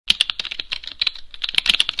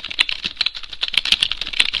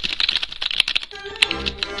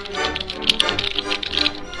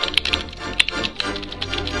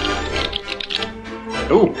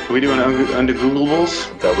Oh, can we do an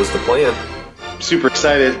Undegooglables? That was the plan. Super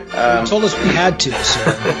excited. You told us we had to, so...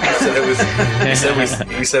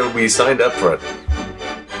 He said we signed up for it.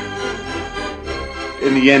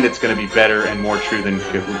 In the end, it's going to be better and more true than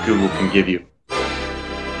Google can give you.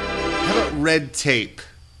 How about red tape?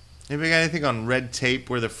 Anybody got anything on red tape,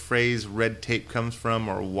 where the phrase red tape comes from,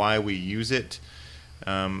 or why we use it,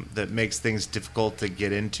 that makes things difficult to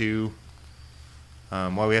get into?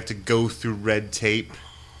 Why we have to go through red tape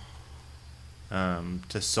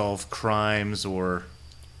to solve crimes or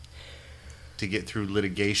to get through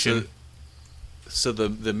litigation? So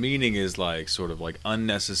the meaning is like sort of like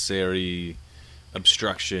unnecessary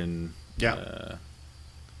obstruction. Yeah.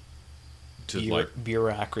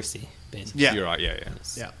 Bureaucracy, basically. Yeah.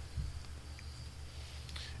 Yeah.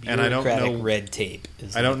 And I don't know red tape.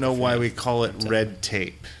 I don't know why we call it red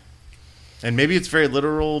tape. And maybe it's very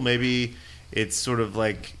literal. Maybe it's sort of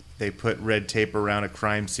like they put red tape around a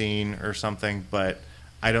crime scene or something. But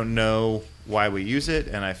I don't know why we use it.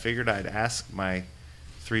 And I figured I'd ask my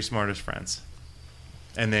 3 smartest friends,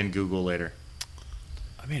 and then Google later.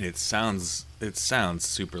 I mean, it sounds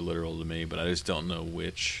super literal to me, but I just don't know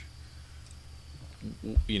which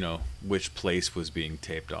place was being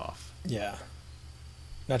taped off. Yeah.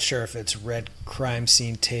 Not sure if it's red crime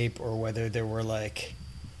scene tape or whether there were like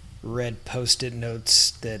red post-it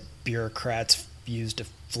notes that bureaucrats used to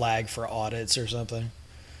flag for audits or something.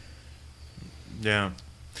 Yeah.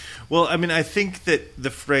 Well, I mean, I think that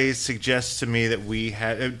the phrase suggests to me that we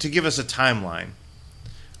had to give us a timeline.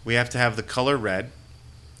 We have to have the color red,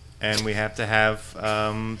 and we have to have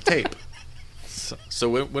tape.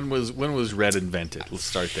 So when was red invented? Let's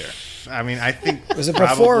start there. I mean, I think was it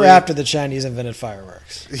before or after the Chinese invented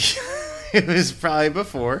fireworks? It was probably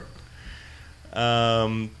before.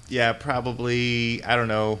 Yeah, probably. I don't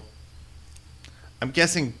know. I'm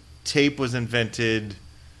guessing tape was invented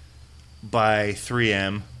by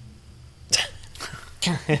 3M.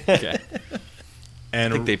 Okay.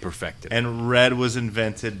 And I think they perfected it. And red was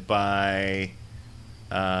invented by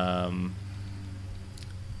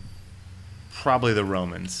probably the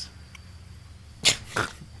Romans.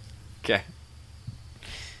 Okay.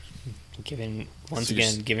 Giving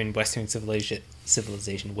Western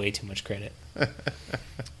civilization way too much credit.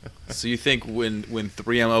 So you think when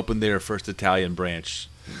 3M opened their first Italian branch,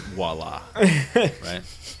 voila, right?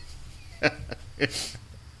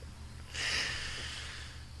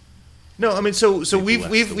 No, I mean, so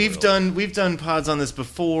we've done pods on this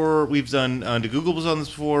before. We've done Undegooglables on this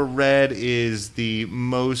before. Red is the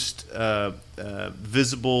most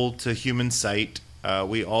visible to human sight.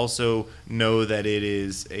 We also know that it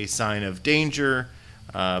is a sign of danger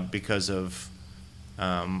because of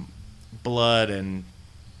blood and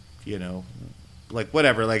like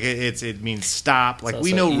whatever. Like it means stop. Like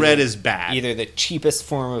we know red is bad. Either the cheapest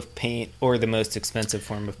form of paint or the most expensive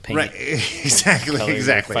form of paint. Right. Exactly.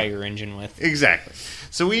 Fire engine with. Exactly.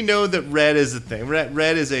 So we know that red is a thing.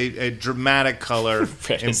 Red is a dramatic color.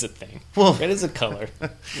 Red is a thing. Well, red is a color.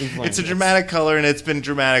 It's a dramatic color, and it's been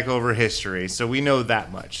dramatic over history. So we know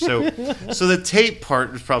that much. So the tape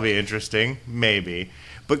part is probably interesting, maybe.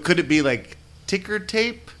 But could it be like ticker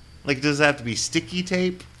tape? Like, does it have to be sticky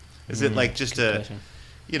tape? Is it like just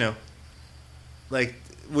like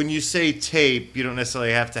when you say tape, you don't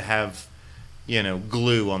necessarily have to have,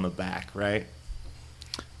 glue on the back, right?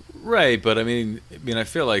 Right, but I mean, I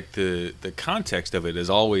feel like the context of it is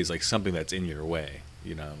always like something that's in your way,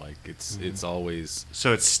 like it's always.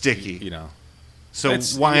 So it's sticky, So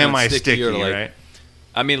it's, why am I sticky, like, right?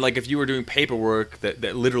 I mean, like if you were doing paperwork that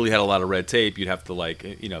literally had a lot of red tape, you'd have to like,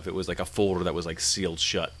 if it was like a folder that was like sealed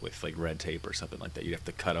shut with like red tape or something like that, you'd have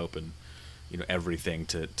to cut open, everything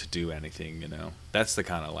to do anything, That's the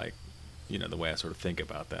kind of like, the way I sort of think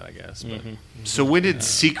about that, I guess. But, So when did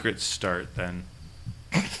secrets start then?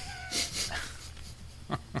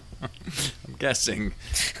 I'm guessing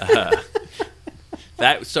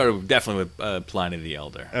that started definitely with Pliny the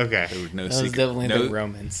Elder. Okay, there was no that secret. Was definitely the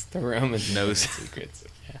Romans. The Romans no secrets.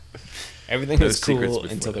 Yeah. Everything was cool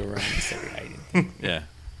until the Romans started hiding. Yeah.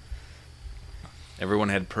 Everyone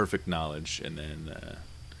had perfect knowledge, and then.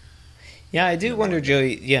 Yeah, I do wonder,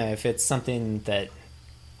 Joey. Yeah, if it's something that,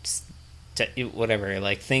 whatever,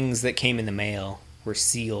 like things that came in the mail were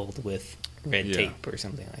sealed with red tape or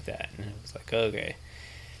something like that, and it was like, okay,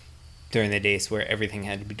 during the days where everything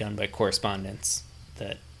had to be done by correspondence,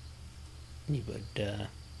 that you would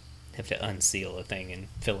have to unseal a thing and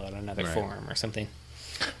fill out another form or something.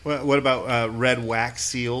 Well, what about red wax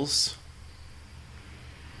seals?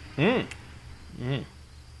 I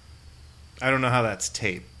don't know how that's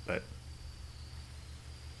tape, but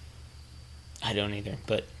I don't either.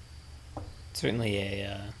 But certainly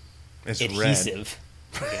It's adhesive.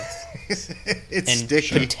 I guess. It's And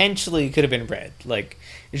sticky. potentially could have been red. Like,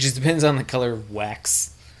 it just depends on the color of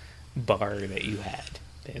wax bar that you had,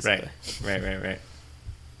 basically. Right.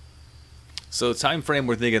 So time frame,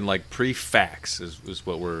 we're thinking like pre-fax is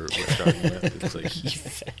what we're starting with. It's like,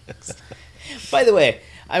 Facts. By the way,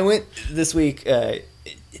 I went this week.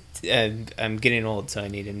 I'm getting old, so I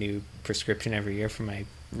need a new prescription every year for my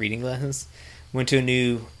reading lessons. Went to a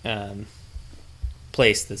new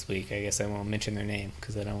place this week. I guess I won't mention their name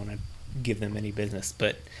because I don't want to give them any business.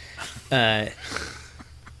 But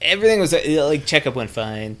everything was like, checkup went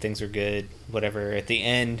fine. Things were good. Whatever. At the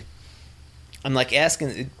end, I'm like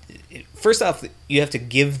asking. First off, you have to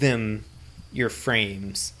give them your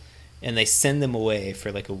frames, and they send them away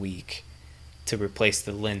for like a week to replace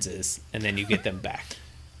the lenses, and then you get them back.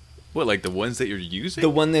 what, like the ones that you're using? The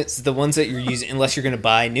ones that you're using, unless you're going to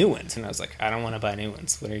buy new ones. And I was like, I don't want to buy new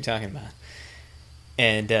ones. What are you talking about?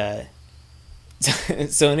 And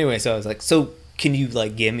so anyway, so I was like, so can you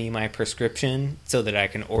like give me my prescription so that I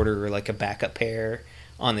can order like a backup pair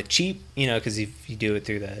on the cheap? You know, because if you do it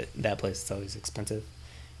through that place, it's always expensive,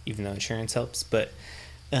 even though insurance helps. But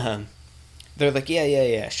they're like,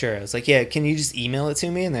 yeah, sure. I was like, yeah, can you just email it to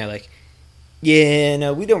me? And they're like, yeah,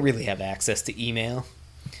 no, we don't really have access to email.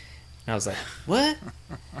 And I was like, what?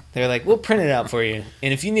 They're like, we'll print it out for you,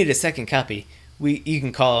 and if you need a second copy, you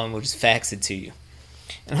can call and we'll just fax it to you.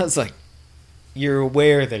 And I was like, you're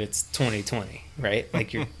aware that it's 2020, right?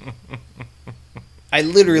 Like, I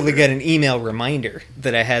literally got an email reminder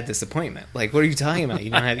that I had this appointment. Like, what are you talking about?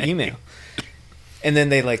 You don't have email. And then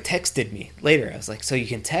they like texted me later. I was like, so you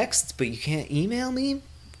can text, but you can't email me?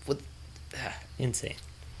 What? Insane.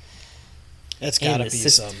 That's got to And be it's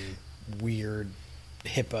just- some weird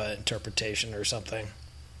HIPAA interpretation or something.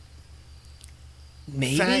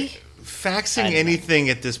 Maybe? Faxing I don't know. anything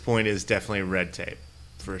at this point is definitely red tape,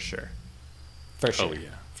 for sure. For sure. Oh, yeah.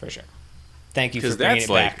 For sure. Thank you 'Cause for bringing that's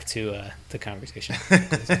it like- back to the conversation.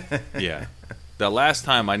 Yeah. The last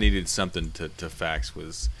time I needed something to fax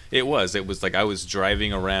was like I was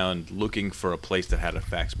driving around looking for a place that had a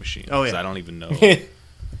fax machine. Oh, 'Cause yeah. I don't even know.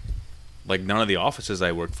 Like, none of the offices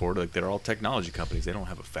I work for, like, they're all technology companies. They don't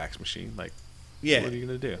have a fax machine. Like, Yeah. what are you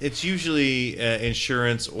going to do? It's usually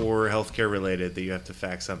insurance or healthcare related that you have to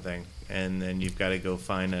fax something, and then you've got to go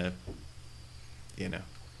find a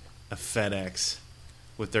FedEx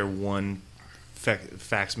with their one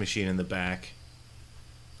fax machine in the back.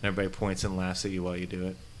 And everybody points and laughs at you while you do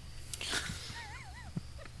it.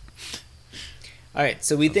 All right,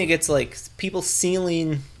 so we think it's like people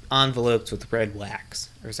sealing envelopes with red wax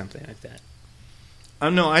or something like that.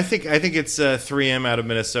 No, I think it's 3M out of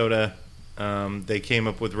Minnesota. They came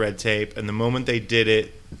up with red tape, and the moment they did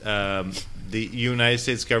it, the United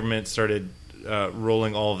States government started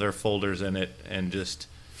rolling all of their folders in it, and just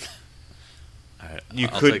you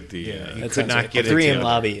I'll could take the, you That could sounds not right. get The it. 3M together.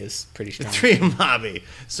 lobby is pretty The strong. 3M lobby.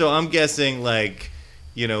 So I'm guessing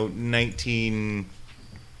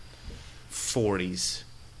 1940s.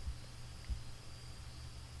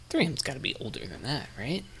 3M's got to be older than that,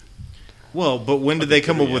 right? Well, but when did they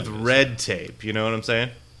come up 3M with is. red tape? You know what I'm saying?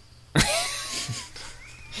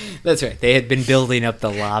 That's right. They had been building up the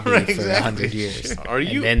lobby Right, for exactly. 100 years. Are And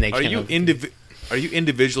you then they are came you up- are you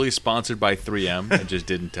individually sponsored by 3M and just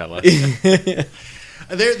didn't tell us? They're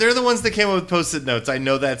the ones that came up with Post-it notes. I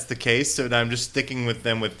know that's the case, so I'm just sticking with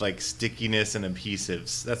them with stickiness and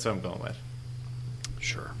adhesives. That's what I'm going with.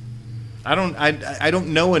 Sure. I don't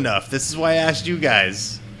know enough. This is why I asked you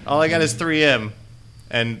guys. All I got is 3M,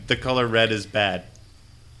 and the color red is bad.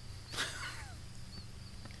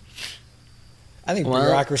 I think Well-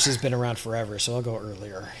 bureaucracy's been around forever, so I'll go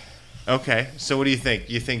earlier. Okay, so what do you think?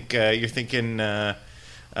 You think you're thinking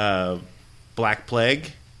Black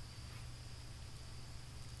Plague?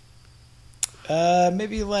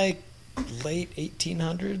 Maybe like late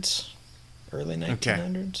 1800s, early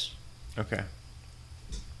 1900s. Okay.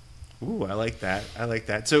 Ooh, I like that. I like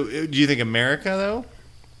that. So, do you think America though?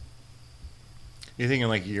 You're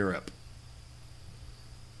thinking Europe.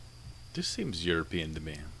 This seems European to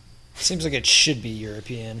me. Seems like it should be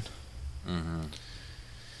European, Mm-hmm.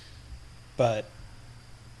 but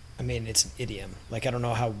I mean, it's an idiom. I don't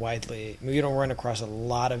know how widely. I mean, you don't run across a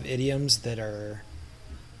lot of idioms that are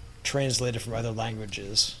translated from other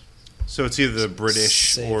languages. So it's either the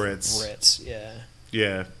British Save or it's Brits. Yeah.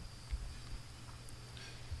 yeah.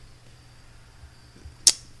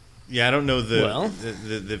 Yeah, I don't know Well.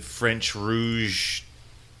 the French Rouge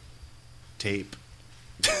tape.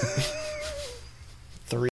 3M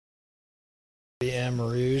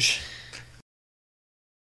Rouge.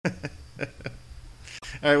 All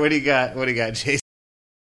right, what do you got? What do you got, Jason?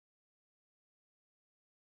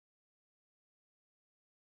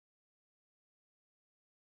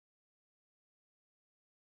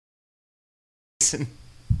 Jason?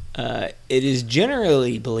 It is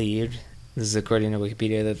generally believed, this is according to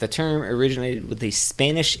Wikipedia, that the term originated with the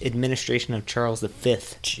Spanish administration of Charles V,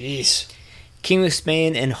 Jeez. King of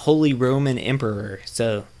Spain and Holy Roman Emperor.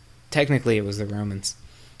 So technically it was the Romans.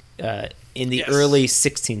 In the early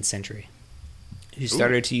 16th century, who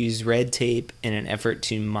started to use red tape in an effort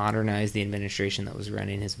to modernize the administration that was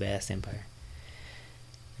running his vast empire.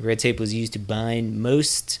 Red tape was used to bind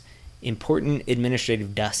most important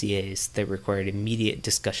administrative dossiers that required immediate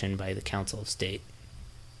discussion by the Council of State.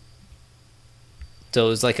 So it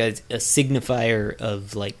was like a signifier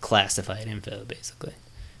of like classified info, basically.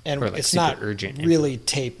 And Or, like, it's super not urgent info. really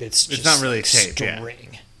tape. It's just not really like tape, yeah.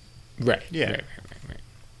 string. Right. Yeah. Right.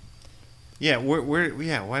 Yeah,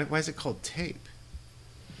 why is it called tape?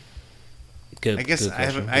 Good, I guess good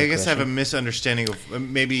question, I good have a question. misunderstanding of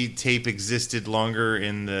maybe tape existed longer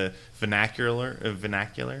in the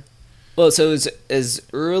vernacular. Well, so it's as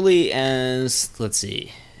early as, let's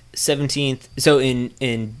see, 17th. So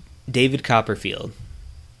in David Copperfield,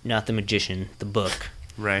 not the magician, the book,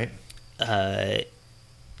 Right.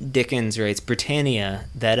 Dickens writes, Britannia,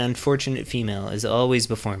 that unfortunate female, is always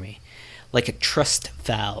before me, like a trussed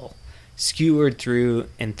fowl, skewered through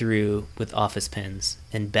and through with office pens,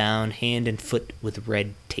 and bound hand and foot with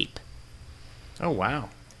red tape. Oh wow.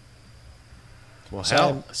 Well, So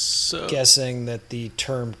hell. So Guessing that the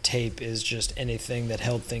term tape is just anything that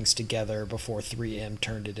held things together before 3M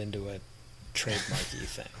turned it into a trademarky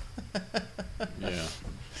thing. yeah,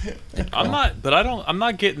 I'm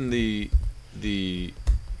not getting the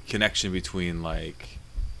connection between like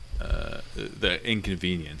the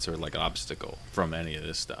inconvenience or like obstacle from any of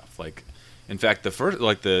this stuff. Like, in fact,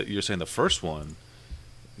 you're saying the first one,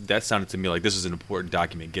 that sounded to me like this is an important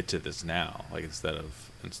document. Get to this now. Like instead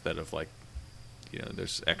of like,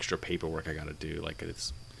 there's extra paperwork I got to do. Like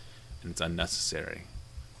it's unnecessary.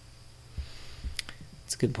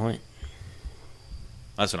 That's a good point.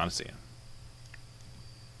 That's what I'm seeing.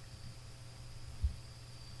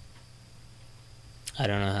 I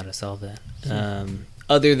don't know how to solve that.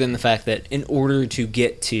 Other than the fact that in order to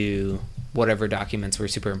get to whatever documents were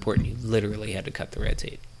super important, you literally had to cut the red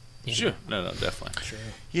tape. You know? Sure. No, definitely. Sure.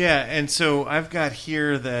 Yeah, and so I've got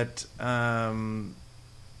here that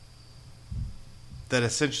that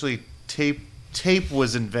essentially tape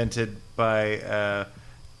was invented by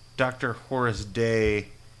Dr. Horace Day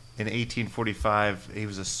in 1845. He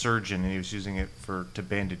was a surgeon and he was using it to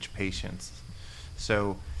bandage patients.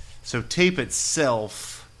 So tape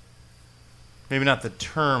itself, maybe not the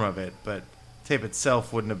term of it, but tape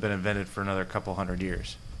itself wouldn't have been invented for another couple hundred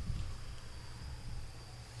years.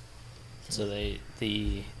 So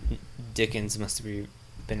the Dickens must have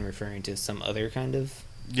been referring to some other kind of...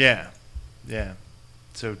 Yeah.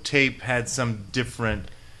 So tape had some different...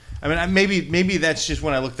 I mean, maybe that's just,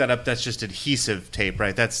 when I looked that up, that's just adhesive tape,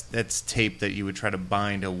 right? That's tape that you would try to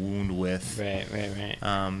bind a wound with. Right.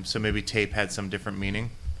 So maybe tape had some different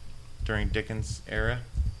meaning during Dickens' era.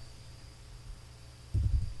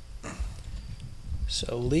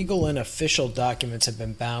 So legal and official documents have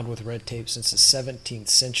been bound with red tape since the 17th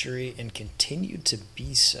century and continue to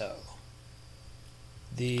be so.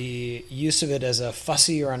 The use of it as a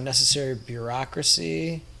fussy or unnecessary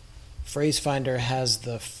bureaucracy, PhraseFinder has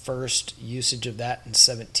the first usage of that in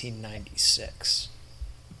 1796,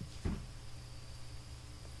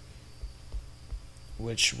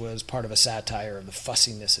 which was part of a satire of the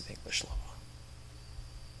fussiness of English law.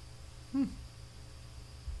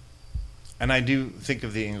 And I do think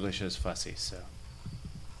of the English as fussy, so...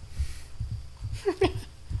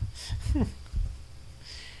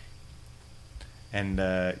 And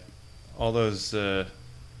all those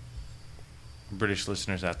British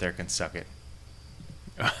listeners out there can suck it.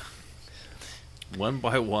 One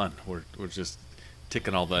by one, we're just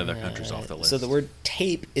ticking all the other countries off the list. So the word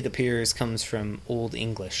tape, it appears, comes from Old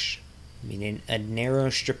English, meaning a narrow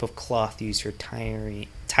strip of cloth used for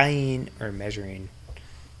tying or measuring,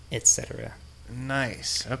 etc.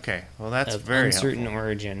 Nice. Okay. Well, that's Of very uncertain helpful.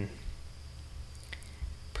 origin.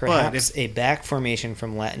 But Perhaps a back formation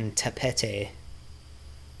from Latin tapete,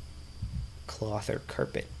 cloth or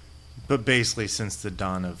carpet. But basically, since the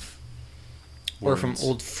dawn of Or from words.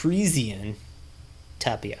 Old Frisian,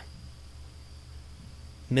 tapia.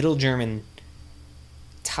 Middle German,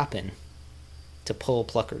 tappen, to pull,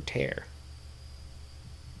 pluck, or tear.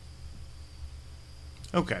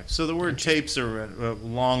 Okay, so the word tapes are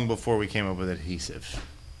long before we came up with adhesive.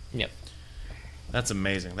 Yep. That's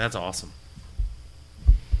amazing. That's awesome.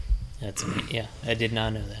 Yeah, I did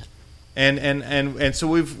not know that. And so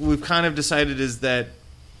we've kind of decided is that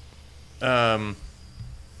the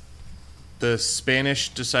Spanish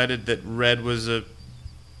decided that red was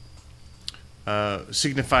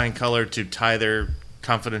signifying color to tie their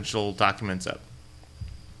confidential documents up.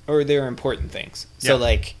 Or they're important things. So, Yeah.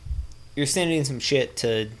 like, you're sending some shit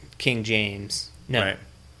to King James. No. Right.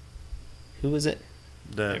 Who was it?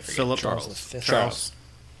 The I forget. Philip Charles.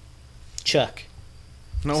 Chuck.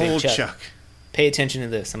 No, Say old Chuck. Chuck. Pay attention to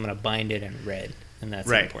this. I'm going to bind it in red. And that's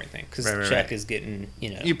the Right. important thing. Because Right, Chuck right. is getting,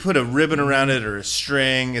 You put a ribbon around it or a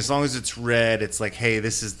string. As long as it's red, it's like, hey,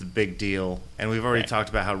 this is the big deal. And we've already Right. talked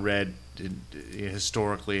about how red,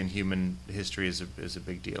 historically in human history, is a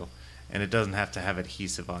big deal. And it doesn't have to have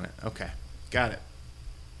adhesive on it. Okay, got it.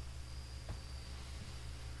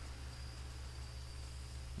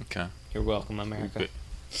 Okay. You're welcome, America.